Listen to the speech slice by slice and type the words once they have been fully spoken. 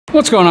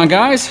What's going on,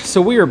 guys?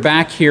 So we are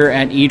back here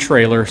at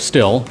eTrailer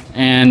still,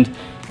 and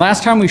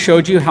last time we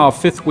showed you how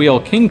fifth wheel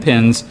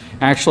kingpins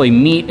actually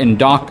meet and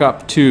dock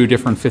up to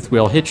different fifth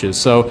wheel hitches.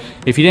 So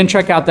if you didn't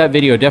check out that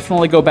video,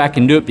 definitely go back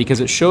and do it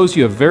because it shows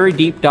you a very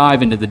deep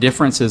dive into the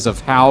differences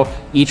of how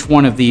each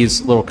one of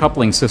these little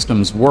coupling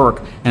systems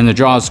work and the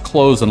jaws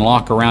close and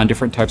lock around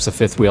different types of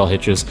fifth wheel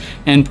hitches,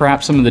 and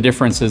perhaps some of the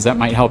differences that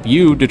might help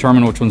you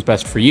determine which one's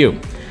best for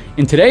you.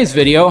 In today's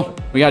video,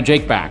 we got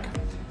Jake back.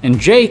 And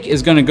Jake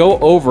is going to go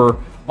over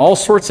all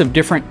sorts of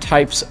different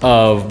types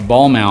of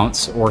ball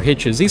mounts or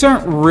hitches. These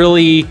aren't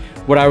really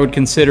what I would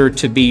consider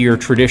to be your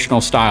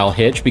traditional style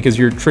hitch, because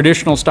your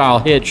traditional style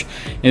hitch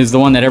is the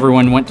one that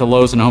everyone went to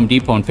Lowe's and Home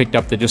Depot and picked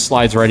up that just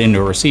slides right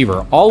into a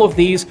receiver. All of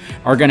these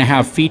are going to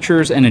have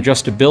features and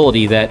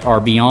adjustability that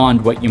are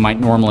beyond what you might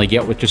normally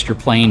get with just your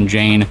plain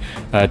Jane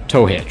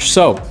tow hitch.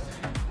 So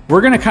we're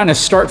going to kind of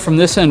start from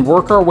this end,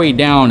 work our way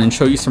down, and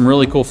show you some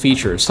really cool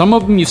features. Some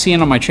of them you've seen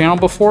on my channel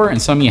before,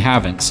 and some you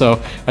haven't. So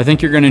I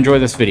think you're going to enjoy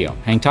this video.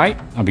 Hang tight.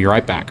 I'll be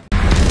right back.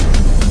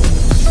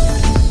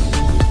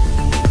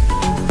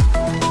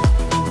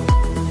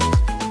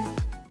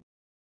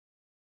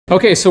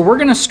 Okay, so we're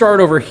going to start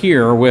over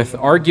here with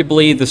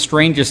arguably the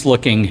strangest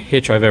looking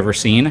hitch I've ever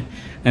seen.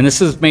 And this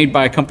is made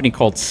by a company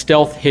called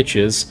Stealth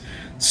Hitches.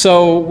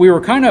 So we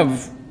were kind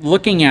of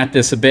looking at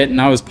this a bit,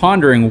 and I was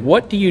pondering,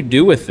 what do you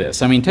do with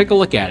this? I mean, take a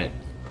look at it.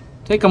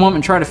 Take a moment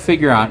and try to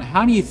figure out,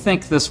 how do you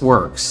think this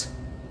works?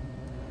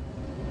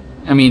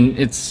 I mean,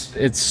 it's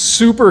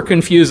super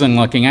confusing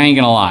looking, I ain't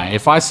gonna lie.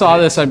 If I saw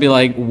this, I'd be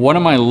like, what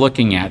am I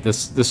looking at?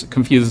 This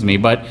confuses me.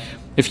 But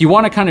if you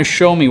want to kind of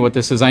show me what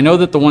this is, I know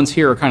that the ones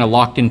here are kind of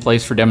locked in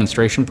place for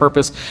demonstration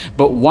purpose,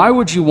 but why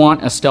would you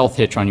want a stealth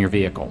hitch on your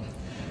vehicle?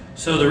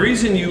 So the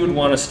reason you would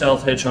want a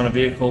stealth hitch on a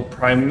vehicle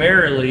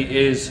primarily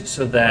is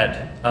so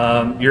that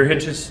your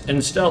hitch is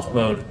in stealth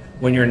mode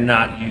when you're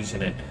not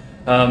using it.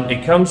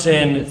 It comes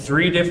in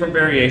 3 different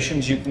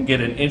variations. You can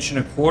get an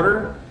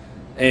 1.25 inch,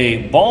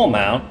 a ball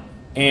mount,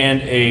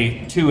 and a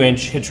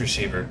 2-inch hitch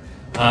receiver.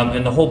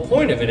 And the whole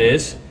point of it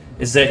is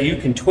that you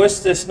can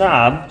twist this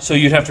knob. So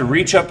you'd have to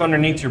reach up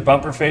underneath your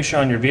bumper fascia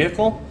on your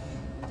vehicle,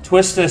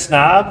 twist this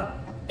knob,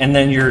 and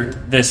then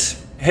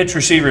this hitch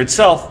receiver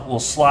itself will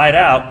slide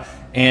out,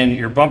 and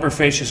your bumper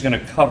fascia is going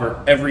to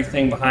cover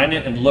everything behind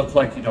it and look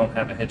like you don't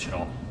have a hitch at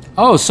all.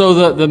 Oh,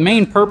 so the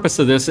main purpose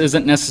of this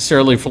isn't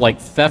necessarily for like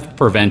theft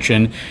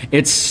prevention.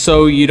 It's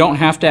so you don't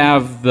have to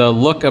have the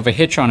look of a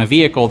hitch on a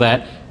vehicle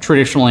that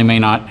traditionally may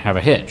not have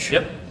a hitch.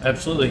 Yep,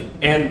 absolutely.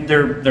 And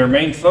their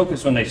main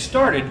focus when they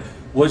started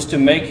was to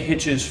make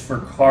hitches for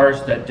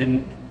cars that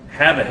didn't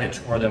have a hitch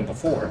for them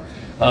before.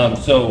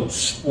 So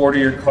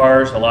sportier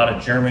cars, a lot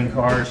of German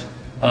cars,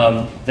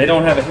 they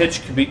don't have a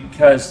hitch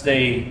because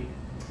they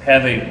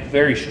have a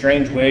very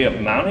strange way of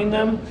mounting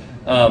them,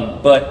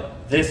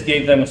 but this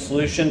gave them a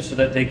solution so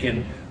that they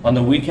can, on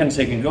the weekends,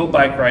 they can go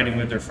bike riding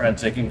with their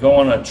friends, they can go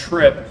on a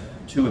trip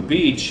to a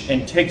beach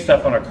and take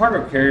stuff on a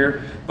cargo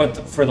carrier, but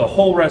for the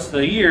whole rest of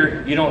the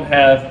year, you don't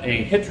have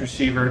a hitch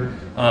receiver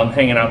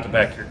hanging out the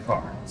back of your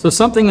car. So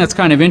something that's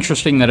kind of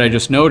interesting that I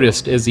just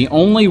noticed is the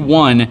only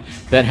one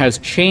that has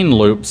chain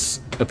loops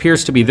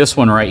appears to be this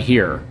one right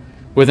here,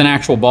 with an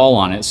actual ball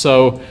on it.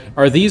 So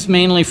are these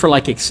mainly for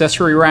like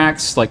accessory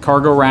racks, like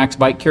cargo racks,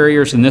 bike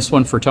carriers, and this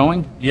one for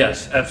towing?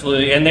 Yes,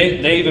 absolutely. And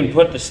they even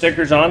put the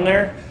stickers on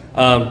there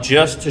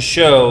just to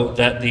show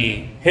that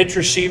the hitch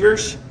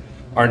receivers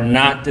are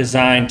not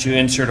designed to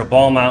insert a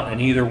ball mount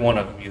in either one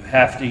of them. You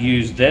have to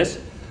use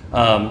this,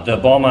 the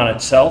ball mount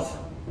itself,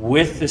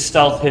 with the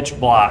stealth hitch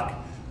block,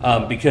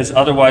 because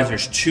otherwise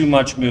there's too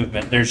much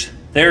movement.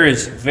 There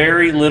is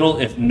very little,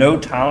 if no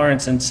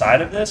tolerance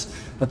inside of this,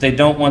 but they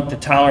don't want the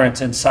tolerance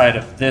inside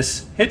of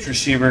this hitch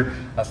receiver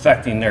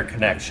affecting their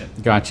connection.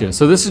 Gotcha.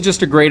 So this is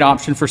just a great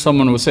option for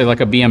someone with, say, like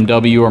a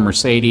BMW or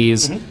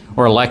Mercedes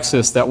or a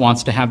Lexus that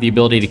wants to have the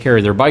ability to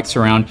carry their bikes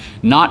around,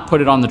 not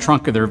put it on the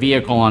trunk of their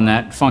vehicle on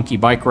that funky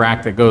bike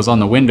rack that goes on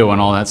the window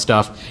and all that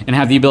stuff, and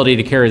have the ability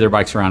to carry their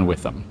bikes around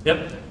with them.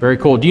 Yep. Very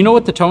cool. Do you know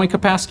what the towing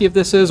capacity of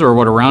this is, or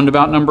what a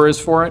roundabout number is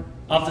for it?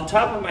 Off the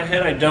top of my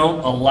head, I don't.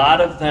 A lot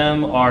of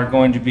them are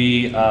going to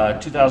be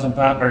 2,000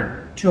 pounds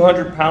or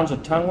 200 pounds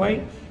of tongue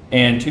weight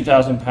and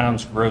 2,000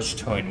 pounds gross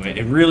towing weight.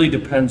 It really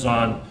depends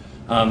on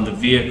the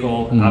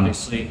vehicle,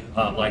 obviously,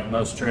 like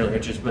most trailer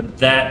hitches, but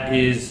that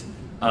is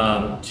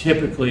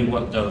typically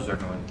what those are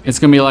going to be. It's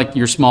going to be like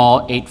your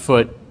small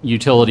 8-foot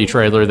utility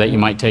trailer that you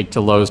might take to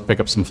Lowe's to pick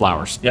up some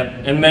flowers.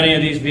 Yep, and many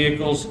of these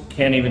vehicles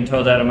can't even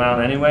tow that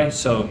amount anyway,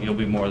 so you'll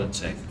be more than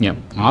safe. Yep,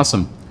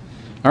 awesome.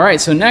 All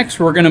right, so next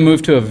we're going to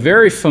move to a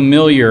very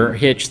familiar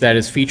hitch that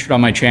is featured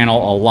on my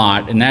channel a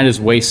lot, and that is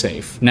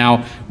WaySafe.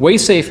 Now,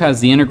 WaySafe has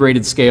the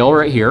integrated scale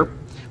right here,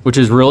 which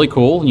is really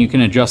cool. You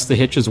can adjust the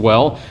hitch as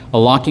well. A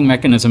locking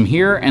mechanism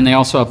here, and they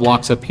also have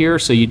locks up here,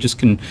 so you just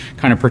can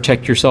kind of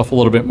protect yourself a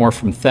little bit more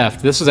from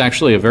theft. This is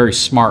actually a very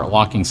smart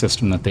locking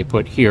system that they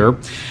put here.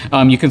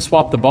 You can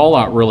swap the ball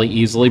out really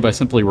easily by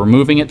simply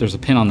removing it. There's a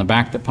pin on the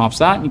back that pops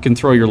out. You can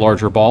throw your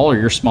larger ball or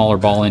your smaller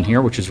ball in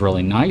here, which is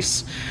really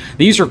nice.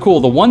 These are cool.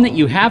 The one that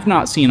you have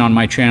not seen on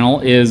my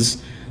channel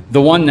is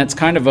the one that's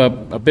kind of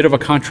a bit of a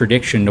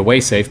contradiction to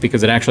WaySafe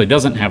because it actually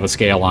doesn't have a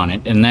scale on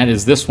it, and that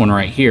is this one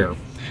right here.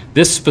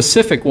 This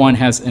specific one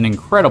has an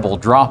incredible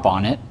drop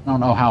on it. I don't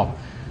know how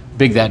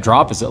big that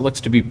drop is. It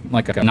looks to be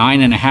like a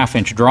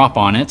 9.5-inch drop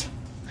on it.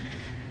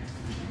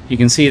 You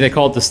can see they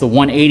call this the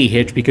 180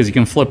 hitch because you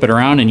can flip it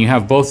around and you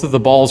have both of the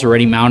balls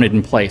already mounted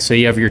in place. So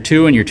you have your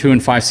 2 and your 2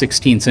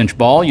 5/16 inch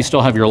ball. You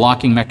still have your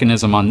locking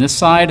mechanism on this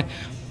side.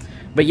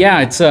 But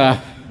yeah, it's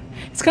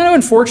kind of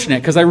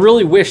unfortunate because I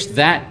really wish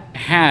that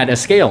had a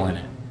scale in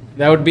it.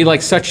 That would be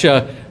like such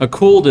a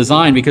cool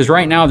design, because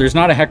right now there's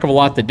not a heck of a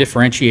lot that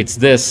differentiates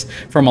this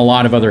from a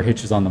lot of other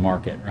hitches on the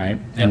market, right?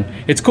 And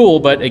it's cool,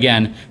 but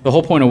again, the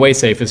whole point of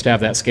WaySafe is to have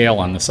that scale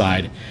on the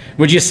side.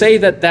 Would you say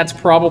that that's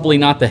probably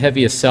not the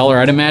heaviest seller?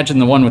 I'd imagine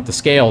the one with the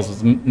scales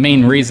is the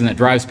main reason that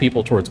drives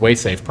people towards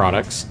WaySafe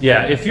products.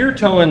 Yeah, if you're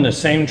towing the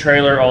same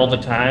trailer all the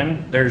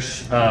time,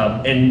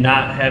 and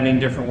not having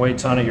different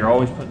weights on it, you're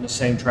always putting the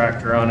same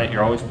tractor on it,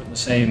 you're always putting the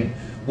same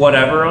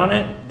whatever on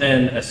it,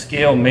 then a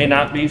scale may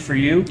not be for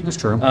you. That's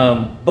true.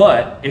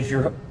 But if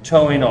you're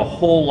towing a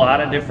whole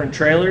lot of different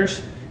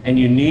trailers and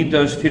you need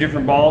those 2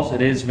 different balls,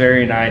 it is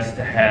very nice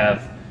to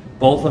have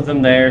both of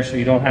them there so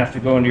you don't have to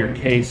go into your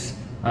case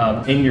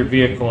in your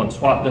vehicle and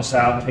swap this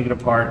out, take it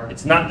apart.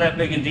 It's not that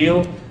big a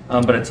deal,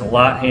 but it's a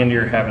lot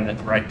handier having it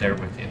right there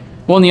with you.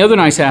 Well, and the other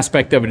nice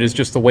aspect of it is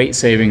just the weight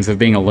savings of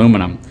being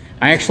aluminum.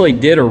 I actually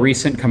did a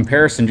recent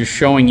comparison just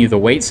showing you the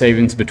weight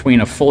savings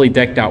between a fully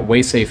decked out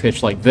WaySafe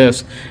hitch like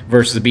this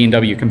versus the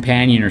B&W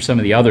Companion or some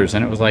of the others,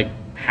 and it was like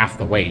half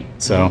the weight.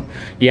 So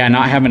yeah,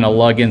 not having to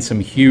lug in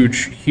some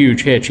huge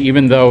hitch,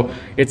 even though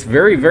it's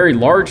very, very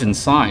large in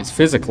size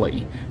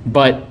physically,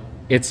 but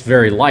it's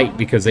very light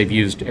because they've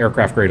used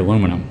aircraft grade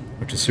aluminum,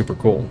 which is super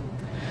cool.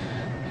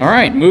 All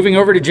right, moving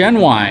over to Gen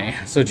Y.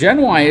 So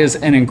Gen Y is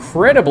an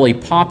incredibly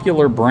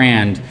popular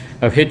brand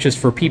of hitches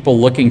for people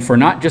looking for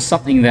not just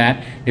something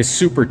that is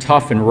super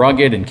tough and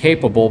rugged and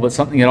capable, but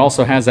something that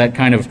also has that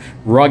kind of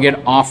rugged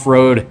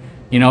off-road.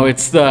 You know,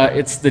 it's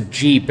the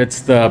Jeep, it's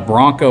the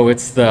Bronco,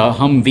 it's the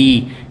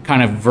Humvee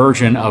kind of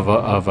version of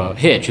a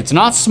hitch. It's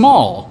not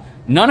small.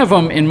 None of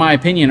them, in my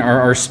opinion,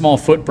 are small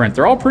footprint.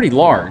 They're all pretty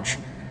large,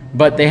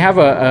 but they have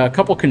a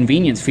couple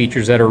convenience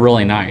features that are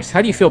really nice.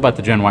 How do you feel about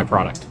the Gen Y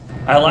product?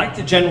 I like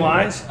the Gen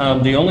Ys.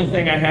 The only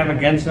thing I have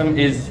against them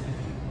is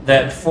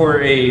that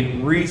for a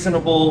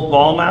reasonable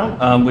ball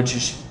mount, which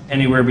is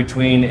anywhere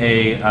between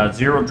a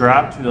 0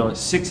 drop to a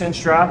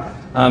 6-inch drop,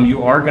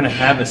 you are going to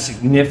have a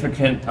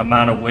significant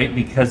amount of weight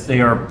because they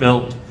are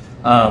built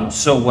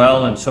so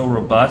well and so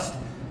robust.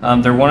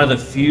 They're one of the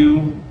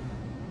few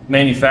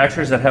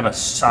manufacturers that have a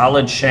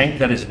solid shank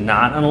that is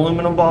not an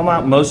aluminum ball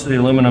mount. Most of the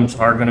aluminums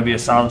are going to be a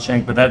solid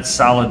shank, but that's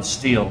solid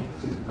steel.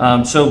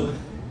 So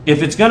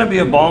if it's going to be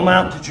a ball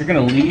mount that you're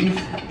going to leave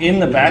in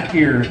the back of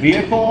your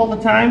vehicle all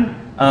the time,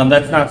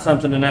 that's not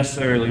something to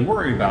necessarily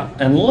worry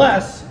about,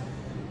 unless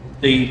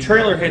the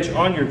trailer hitch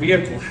on your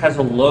vehicle has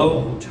a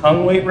low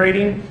tongue weight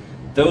rating.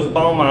 Those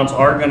ball mounts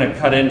are going to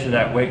cut into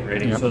that weight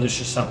rating, so there's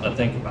just something to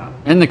think about.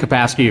 And the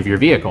capacity of your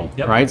vehicle,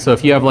 right? So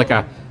if you have like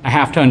a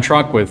half-ton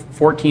truck with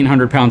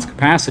 1,400 pounds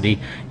capacity,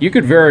 you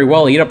could very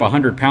well eat up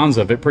 100 pounds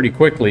of it pretty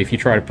quickly if you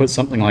try to put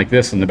something like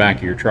this in the back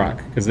of your truck,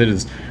 because it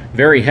is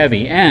very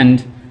heavy.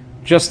 And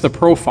just the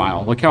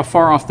profile, look how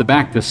far off the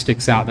back this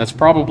sticks out. That's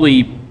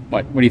probably,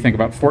 what do you think,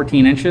 about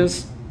 14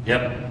 inches?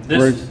 Yep.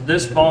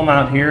 This ball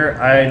mount here,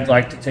 I'd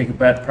like to take a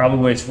bet, probably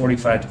weighs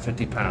 45 to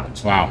 50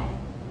 pounds. Wow.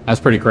 That's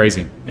pretty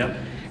crazy. Yep.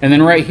 And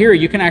then right here,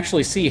 you can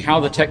actually see how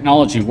the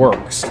technology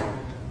works.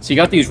 So you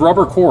got these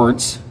rubber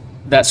cords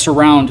that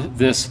surround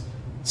this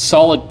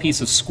solid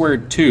piece of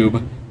squared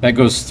tube that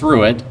goes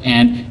through it.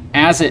 And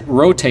as it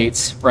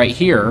rotates right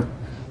here,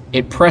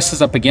 it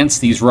presses up against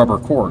these rubber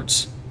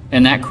cords.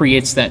 And that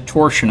creates that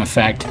torsion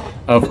effect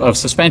of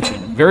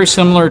suspension. Very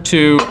similar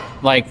to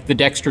like the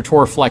Dexter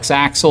Torflex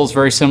axles,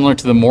 very similar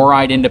to the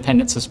Moride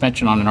independent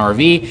suspension on an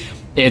RV.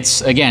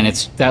 It's, again,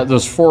 it's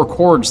those 4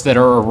 cords that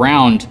are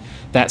around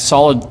that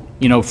solid,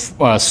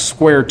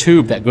 square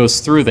tube that goes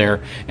through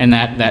there, and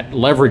that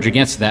leverage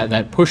against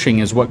that pushing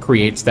is what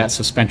creates that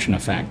suspension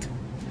effect.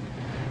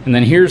 And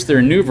then here's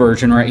their new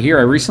version right here.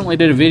 I recently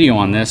did a video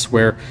on this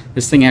where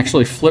this thing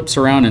actually flips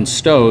around and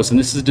stows, and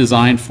this is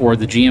designed for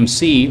the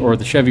GMC or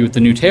the Chevy with the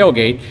new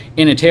tailgate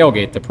in a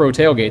tailgate, the Pro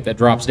tailgate that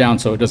drops down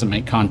so it doesn't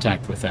make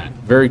contact with that.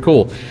 Very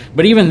cool.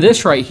 But even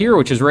this right here,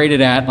 which is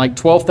rated at like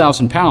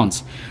 12,000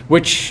 pounds,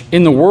 which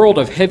in the world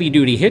of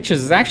heavy-duty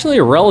hitches is actually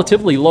a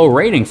relatively low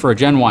rating for a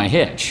Gen Y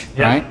hitch,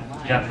 right?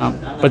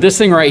 Yeah. But this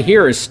thing right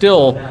here is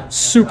still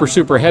super,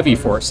 super heavy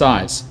for its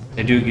size.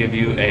 They do give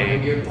you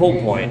a pull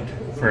point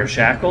for a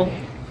shackle.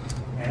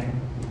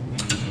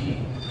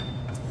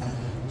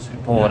 So you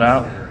pull it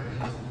out,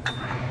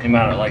 you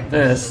mount it like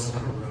this.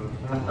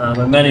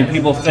 And many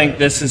people think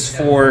this is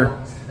for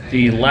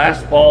the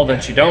last ball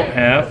that you don't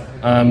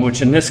have,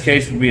 which in this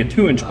case would be a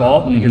 2-inch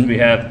ball, because we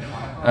have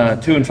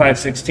 2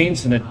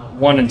 5/16 and a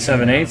 1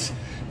 7/8.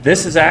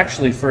 This is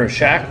actually for a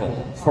shackle,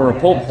 for a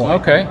pull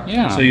point. Okay,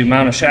 yeah. So you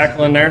mount a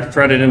shackle in there,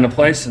 thread it into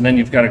place, and then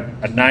you've got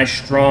a nice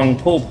strong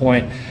pull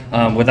point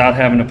without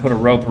having to put a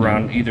rope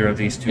around either of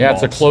these two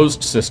balls. It's a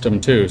closed system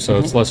too, so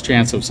it's less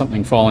chance of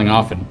something falling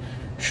off and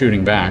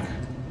shooting back.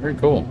 Very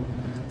cool.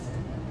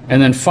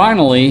 And then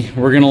finally,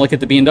 we're going to look at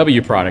the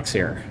B&W products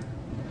here.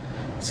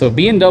 So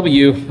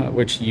B&W,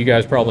 which you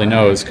guys probably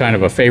know, is kind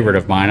of a favorite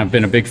of mine. I've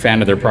been a big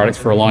fan of their products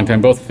for a long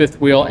time, both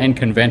fifth wheel and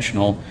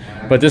conventional.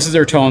 But this is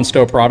their tow and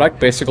stow product.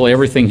 Basically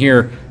everything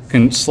here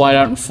can slide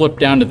out and flip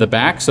down to the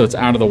back, so it's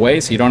out of the way,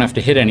 so you don't have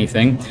to hit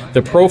anything.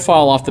 The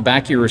profile off the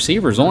back of your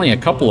receiver is only a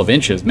couple of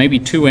inches, maybe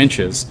 2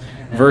 inches,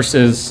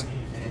 versus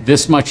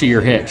this much of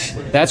your hitch.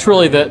 That's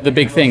really the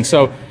big thing.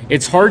 So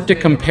it's hard to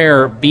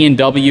compare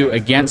B&W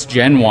against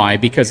Gen Y,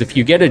 because if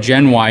you get a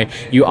Gen Y,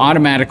 you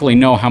automatically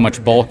know how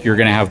much bulk you're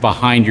going to have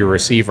behind your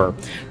receiver.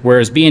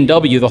 Whereas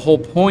B&W, the whole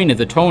point of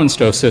the tow and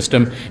stow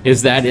system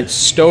is that it's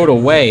stowed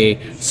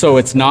away, so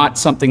it's not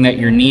something that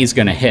your knee's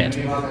going to hit.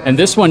 And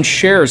this one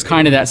shares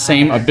kind of that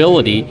same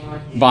ability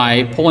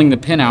by pulling the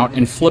pin out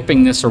and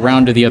flipping this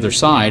around to the other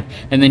side,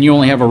 and then you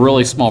only have a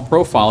really small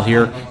profile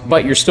here,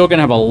 but you're still going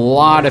to have a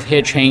lot of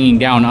hitch hanging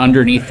down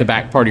underneath the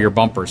back part of your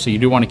bumper, so you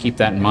do want to keep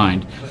that in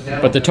mind.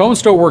 But the tow and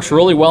stow works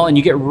really well, and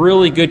you get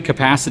really good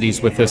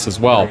capacities with this as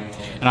well.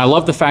 And I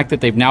love the fact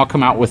that they've now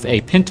come out with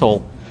a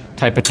pintle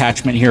type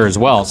attachment here as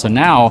well. So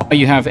now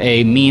you have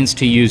a means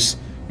to use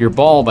your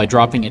ball by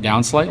dropping it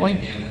down slightly,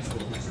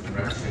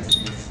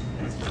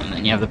 and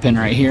then you have the pin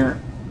right here.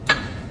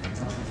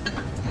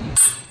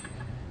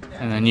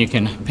 And then you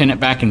can pin it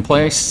back in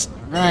place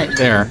right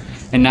there.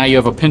 And now you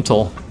have a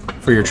pintle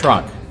for your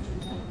truck.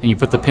 And you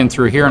put the pin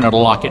through here and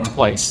it'll lock it in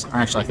place. Or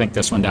actually, I think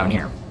this one down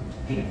here.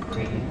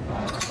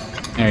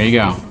 There you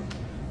go.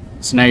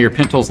 So now your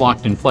pintle's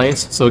locked in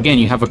place. So again,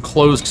 you have a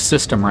closed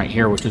system right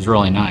here, which is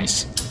really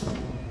nice.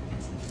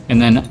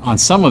 And then on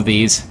some of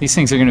these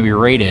things are going to be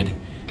rated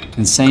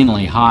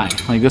insanely high.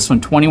 Like this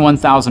one,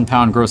 21,000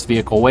 pound gross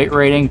vehicle weight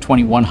rating,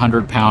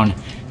 2,100 pound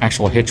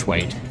actual hitch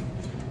weight.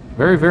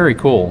 Very, very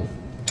cool.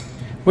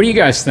 What do you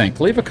guys think?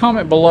 Leave a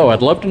comment below.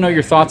 I'd love to know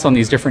your thoughts on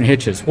these different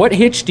hitches. What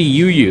hitch do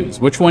you use?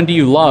 Which one do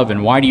you love,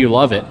 and why do you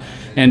love it?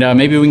 And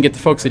maybe we can get the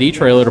folks at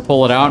eTrailer to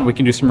pull it out and we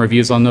can do some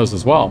reviews on those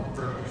as well.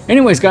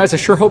 Anyways, guys, I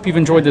sure hope you've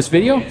enjoyed this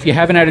video. If you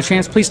haven't had a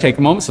chance, please take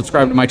a moment,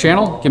 subscribe to my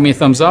channel, give me a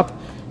thumbs up,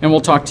 and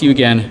we'll talk to you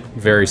again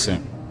very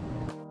soon.